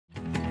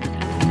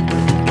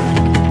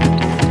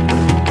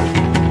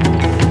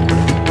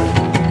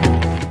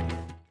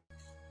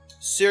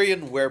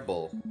Syrian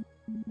werebull.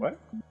 What?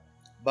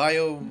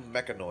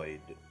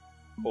 Biomechanoid.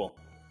 Cool.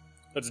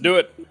 Let's do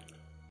it.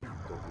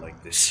 Don't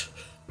like this.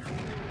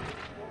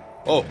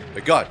 Oh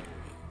my god.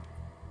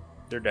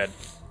 They're dead.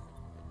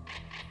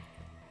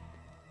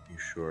 You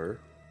sure?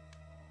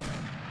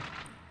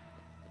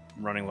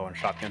 I'm running low on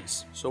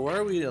shotguns. So why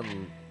are we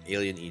on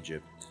Alien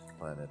Egypt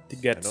planet? To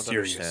get I don't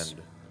serious.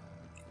 understand.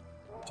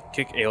 To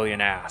kick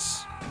alien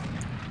ass.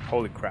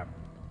 Holy crap.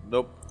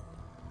 Nope.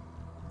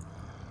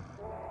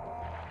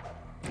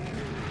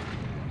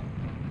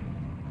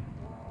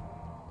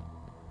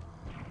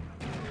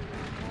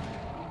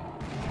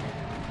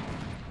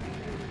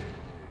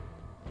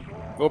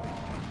 Oh,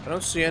 I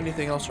don't see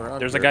anything else around.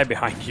 there's here. a guy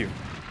behind you.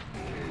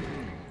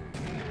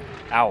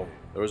 Ow.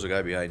 There was a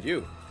guy behind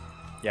you.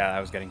 Yeah, I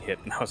was getting hit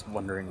and I was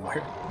wondering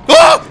where.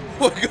 Ah!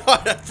 Oh my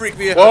god, that freaked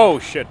me out. Whoa,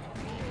 shit.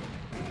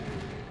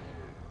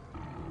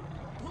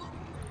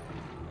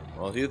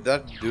 Well,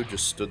 that dude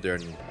just stood there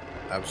and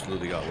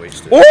absolutely got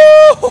wasted.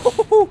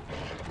 Oh!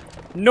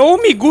 No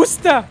me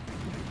gusta!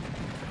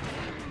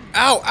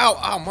 Ow, ow,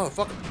 ow,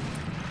 motherfucker.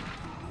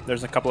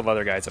 There's a couple of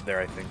other guys up there,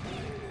 I think.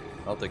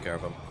 I'll take care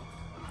of him.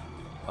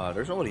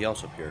 There's nobody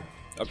else up here.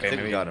 Okay, I think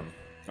maybe we got him.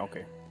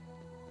 Okay.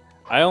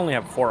 I only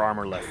have 4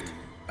 armor left.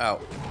 Ow.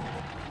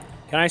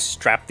 Can I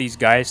strap these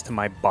guys to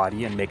my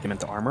body and make them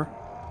into armor?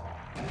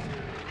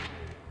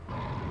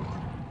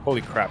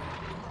 Holy crap.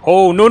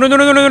 Oh, no, no, no,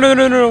 no, no, no, no,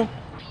 no, no.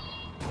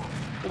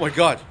 Oh my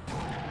god.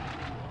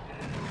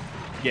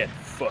 Get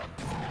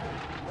fucked.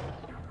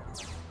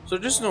 So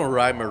there's no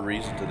rhyme or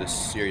reason to this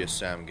Serious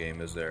Sam game,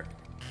 is there?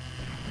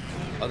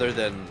 Other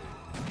than,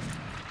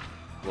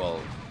 well,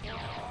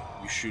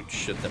 you shoot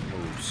shit that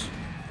moves.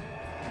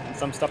 And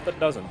some stuff that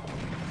doesn't.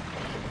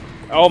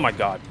 Oh my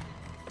god.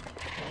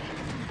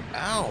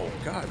 Ow,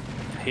 god.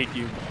 I hate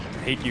you.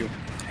 I hate you.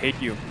 I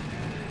hate you.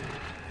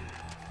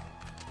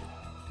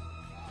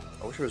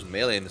 I wish there was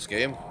melee in this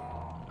game.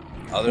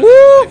 Other Woo!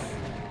 than knife.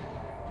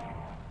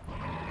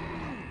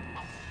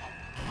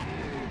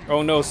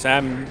 Oh no,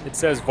 Sam. It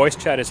says voice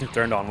chat isn't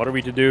turned on. What are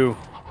we to do?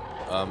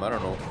 I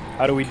don't know.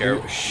 How do we Care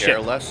do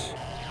shit? less.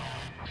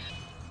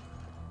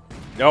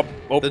 Nope.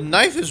 Oh. The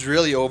knife is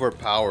really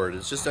overpowered.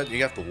 It's just that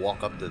you have to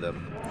walk up to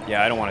them.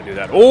 Yeah, I don't want to do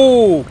that.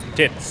 Oh,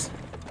 tits.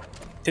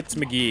 Tits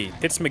McGee.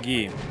 Tits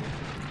McGee.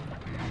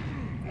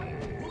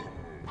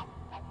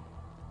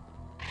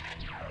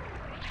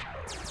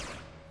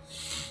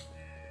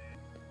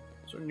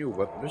 It's a new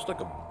weapon. There's like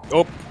a.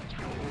 Oh.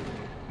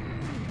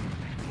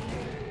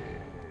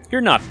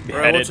 You're not Alright,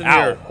 beheaded. what's in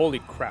Ow. here? Holy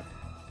crap.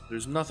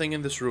 There's nothing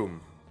in this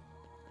room.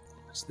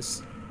 What's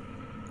this?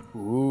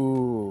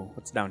 Ooh.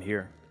 What's down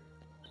here?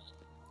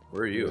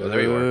 Where are you? Oh,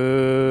 there you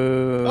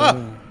are. Ah!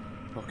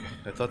 Okay,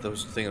 I thought that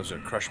was the thing that was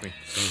gonna crush me.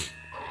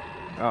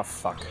 Oh,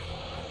 fuck.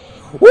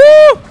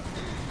 Woo!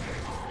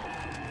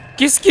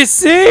 Qu'est-ce que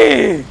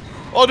c'est?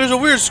 Oh, there's a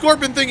weird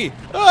scorpion thingy.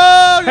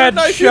 Ah, I'm gonna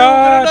knife you.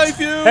 I'm gonna knife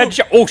you.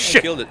 Headshot. Oh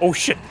shit. killed it. Oh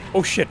shit.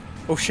 Oh shit.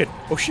 Oh shit.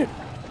 Oh shit.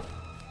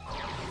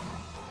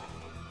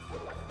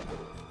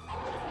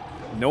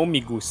 No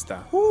me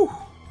gusta. Woo.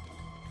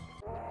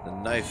 The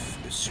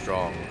knife is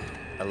strong.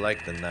 I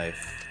like the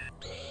knife.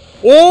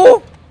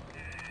 Oh!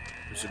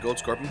 There's a gold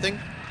scorpion thing.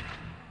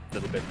 A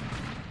little bit.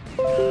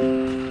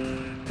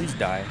 Please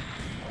die.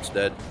 It's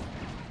dead.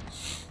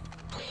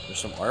 There's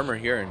some armor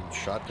here and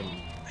shotgun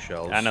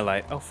shells.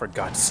 Analyte. Oh, for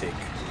God's sake.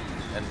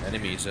 And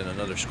enemies and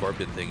another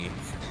scorpion thingy.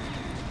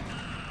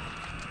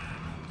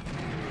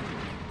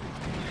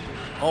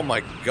 Oh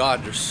my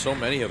god, there's so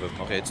many of them.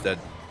 Okay, it's dead.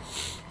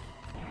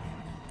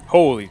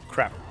 Holy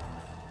crap.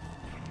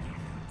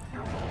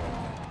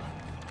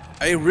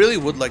 I really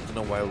would like to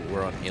know why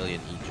we're on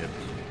Alien Egypt.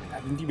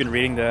 Haven't you been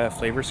reading the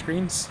flavor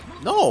screens?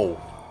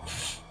 No!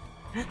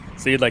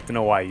 So you'd like to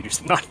know why. You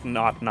just not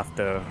enough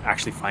to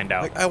actually find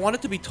out. Like, I want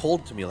it to be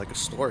told to me like a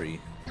story.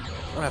 I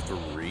don't have to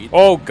read.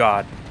 Oh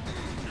God.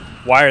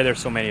 Why are there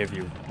so many of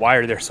you? Why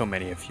are there so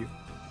many of you?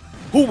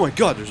 Oh my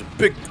god, there's a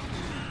big...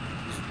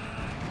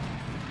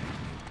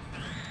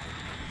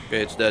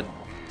 Okay, it's dead.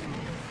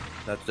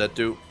 That's dead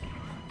too.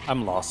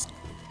 I'm lost.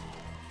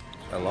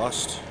 I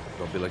lost.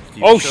 Don't be like the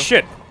TV Oh show.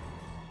 shit.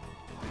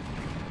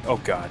 Oh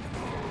God.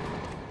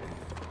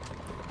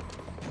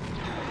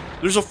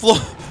 There's a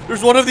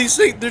There's one of these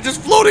things. They're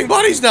just floating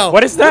bodies now.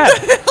 What is that?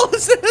 What the hell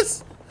is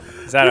this?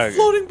 Is that They're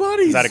floating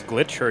bodies? Is that a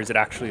glitch or is it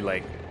actually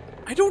like?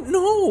 I don't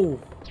know.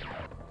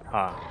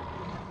 Huh.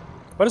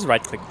 What does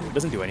right click do? It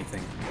doesn't do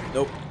anything.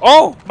 Nope.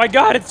 Oh my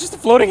God! It's just a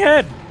floating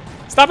head.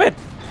 Stop it!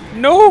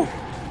 No.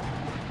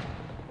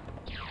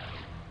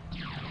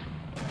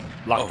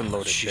 Locked and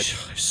loaded. jeez.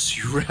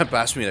 Bitch. You ran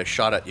past me and I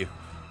shot at you.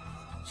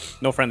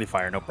 No friendly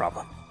fire. No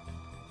problem.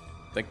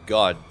 Thank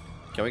God.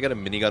 Can we get a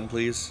minigun,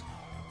 please?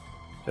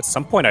 At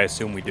some point, I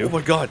assume we do. Oh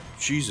my God.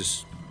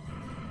 Jesus.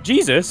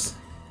 Jesus.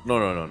 No,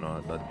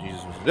 not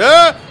Jesus.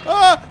 Ah!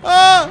 Ah!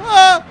 Ah!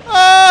 Ah!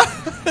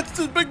 Ah! It's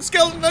this big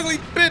skeleton ugly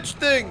bitch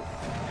thing.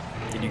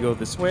 Did you go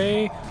this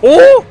way?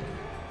 Oh!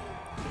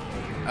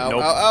 Ow,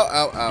 Nope. ow, ow,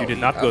 ow, ow. You did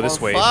not go I'm this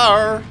on way.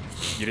 Fire.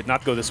 You did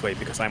not go this way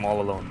because I'm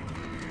all alone.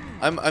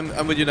 I'm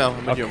with you now.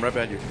 I'm with you. Okay. I'm right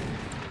behind you.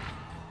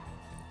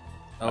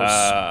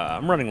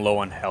 I'm running low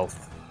on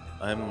health.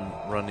 I'm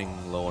running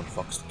low on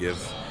fucks to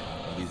give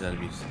on these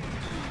enemies.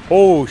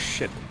 Oh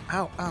shit!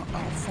 Ow, ow,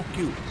 ow! Fuck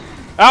you!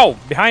 Ow!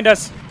 Behind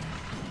us!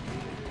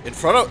 In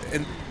front of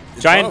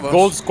Giant front of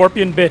gold us.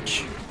 scorpion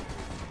bitch.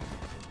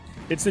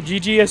 It's the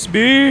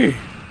GGSB.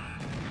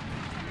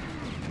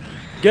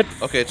 Get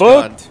Okay, it's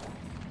fucked.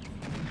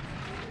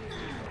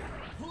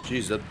 gone.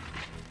 Jeez, the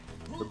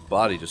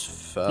body just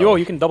fell. Yo,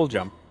 you can double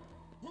jump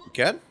You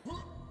can?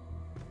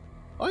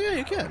 Oh yeah,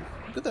 you can.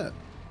 Look at that.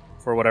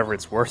 for whatever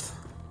it's worth.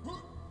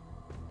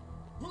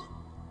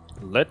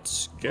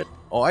 Let's get.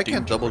 Oh, I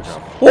can't double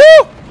jump. Woo!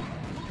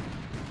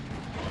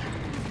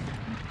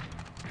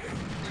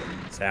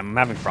 Sam, I'm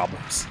having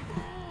problems.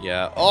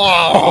 Yeah.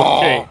 Oh.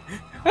 Okay.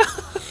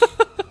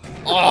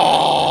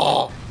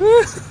 Oh.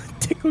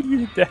 Tickle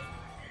you to death.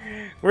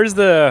 Where's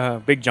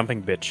the big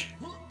jumping bitch?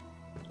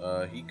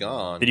 He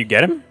gone. Did you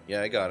get him?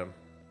 Yeah, I got him.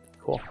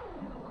 Cool.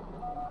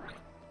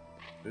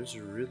 There's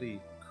a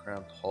really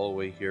cramped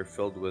hallway here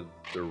filled with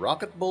the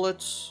rocket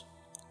bullets.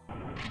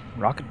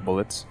 Rocket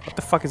bullets? What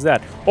the fuck is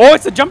that? Oh,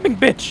 it's a jumping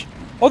bitch!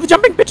 Oh, the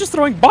jumping bitch is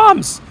throwing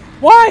bombs!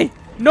 Why?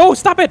 No,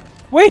 stop it!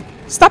 Wait,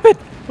 stop it!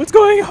 What's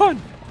going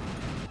on?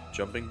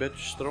 Jumping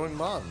bitch throwing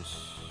bombs.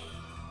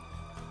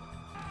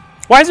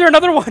 Why is there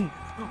another one?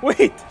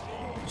 Wait!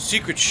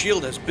 Secret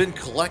shield has been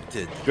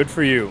collected. Good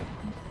for you.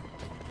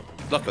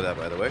 Luck with that,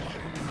 by the way.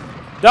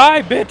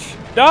 Die, bitch!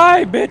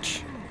 Die,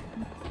 bitch!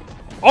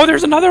 Oh,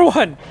 there's another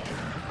one!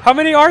 How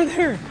many are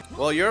there?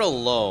 Well, you're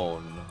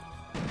alone.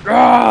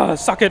 Ah,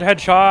 suck it,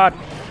 headshot!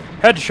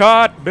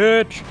 Headshot,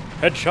 bitch!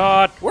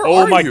 Headshot! Where oh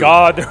are my you?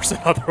 god, there's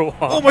another one.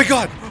 Oh my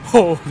god!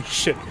 Holy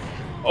shit.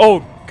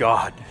 Oh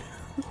god.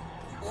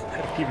 I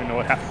don't even know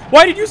what happened.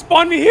 Why did you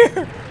spawn me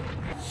here?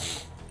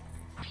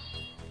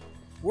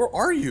 Where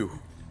are you?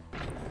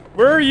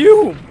 Where are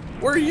you?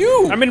 Where are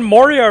you? I'm in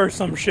Moria or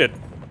some shit.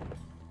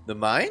 The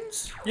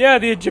mines? Yeah,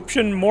 the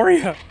Egyptian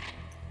Moria.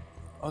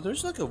 Oh,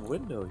 there's like a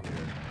window here.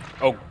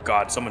 Oh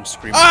god, someone's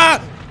screaming.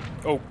 Ah!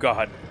 Oh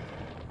god.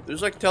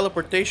 There's like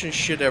teleportation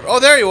shit ever. Oh,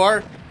 there you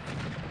are!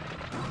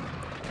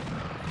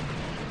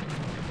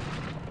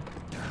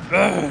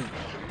 Ugh.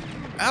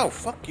 Ow,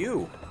 fuck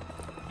you.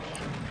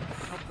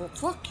 Oh,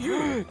 fuck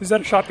you. Is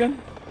that a shotgun?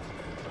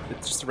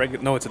 It's just a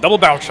regular. No, it's a double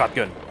barrel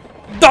shotgun.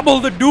 Double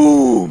the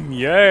doom!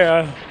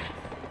 Yeah.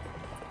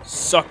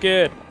 Suck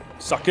it.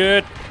 Suck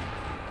it.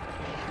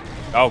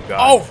 Oh god.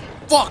 Oh,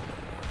 fuck!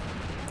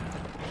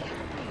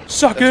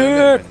 Suck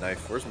That's it! my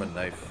knife. Where's my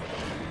knife?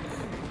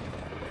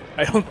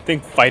 I don't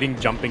think fighting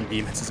jumping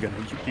demons is gonna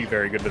be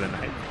very good with a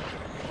knife.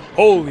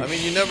 Holy I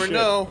mean, you never shit.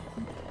 know.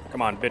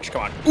 Come on, bitch,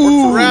 come on. Work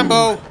for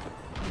Rambo!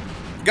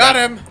 Got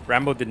him!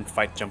 Rambo didn't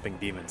fight jumping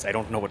demons. I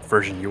don't know what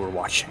version you were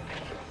watching.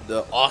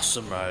 The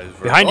awesome version.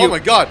 Behind Oh you. my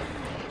god!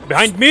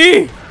 Behind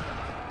me!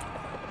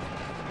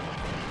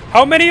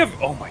 How many of...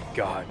 Oh my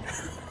god.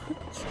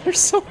 There's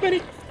so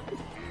many...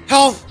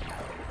 Health!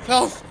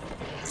 Health!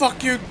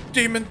 Fuck you,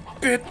 demon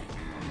bit!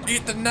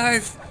 Eat the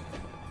knife!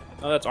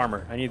 Oh, that's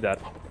armor. I need that.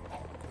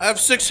 I have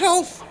 6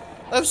 health!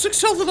 I have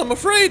 6 health and I'm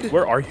afraid!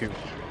 Where are you?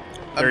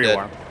 I'm There you dead.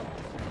 are.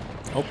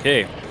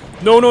 Okay.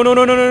 No, no, no,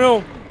 no, no, no,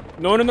 no.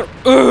 No, no, no.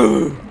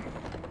 Ugh.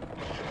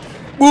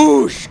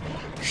 Whoosh!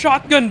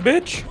 Shotgun,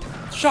 bitch!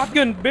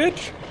 Shotgun,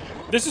 bitch!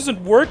 This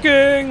isn't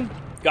working!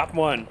 Got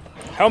one.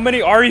 How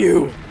many are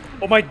you?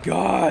 Oh my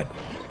god.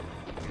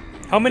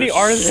 How many There's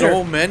are there?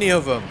 so many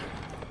of them.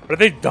 Are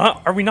they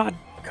done? Are we not?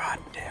 God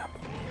damn.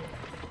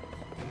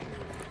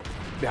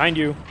 Behind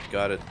you.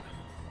 Got it.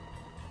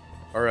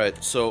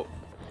 Alright, so...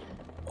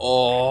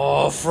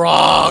 Oh,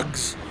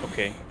 frogs!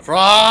 Okay.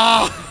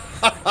 Frogs!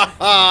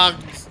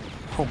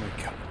 Oh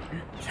my god.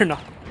 They're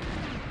not.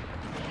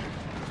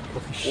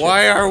 Holy shit.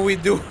 Why are we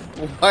doing...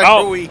 Why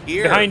Oh, are we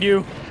here? behind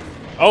you.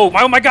 Oh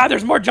my god,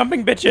 there's more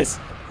jumping bitches.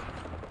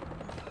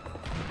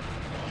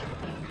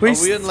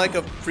 Please. Are we in like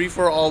a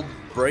free-for-all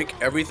break?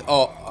 Everything...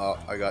 Oh,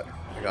 I got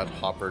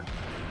hoppered.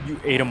 You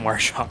ate a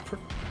marsh hopper.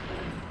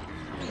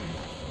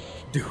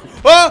 Dude.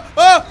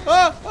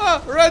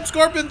 Red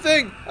scorpion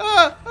thing!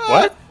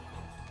 What?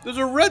 There's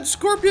a red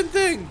scorpion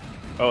thing!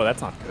 Oh,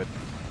 that's not good.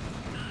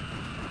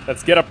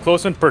 Let's get up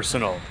close and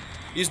personal.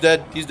 He's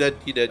dead. He's dead.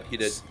 He dead. He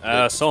dead.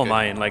 So am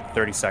I in like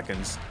 30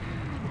 seconds.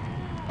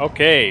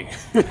 Okay.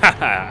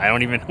 I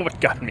don't even know what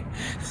got me.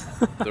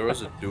 There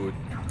was a dude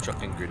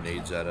chucking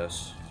grenades at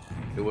us.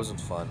 It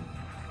wasn't fun.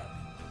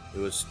 It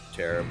was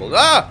terrible.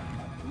 Ah!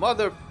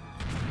 Mother...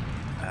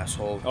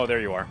 Asshole. Oh,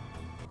 there you are.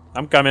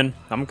 I'm coming.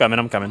 I'm coming.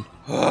 I'm coming.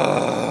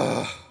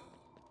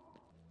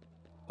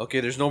 Okay,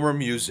 there's no more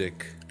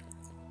music.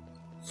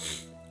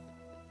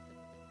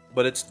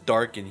 But it's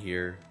dark in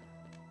here.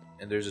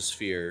 And there's a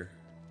sphere.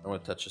 I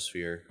want to touch a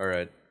sphere.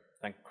 Alright.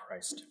 Thank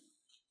Christ.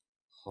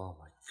 Oh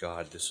my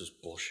god, this is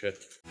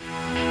bullshit.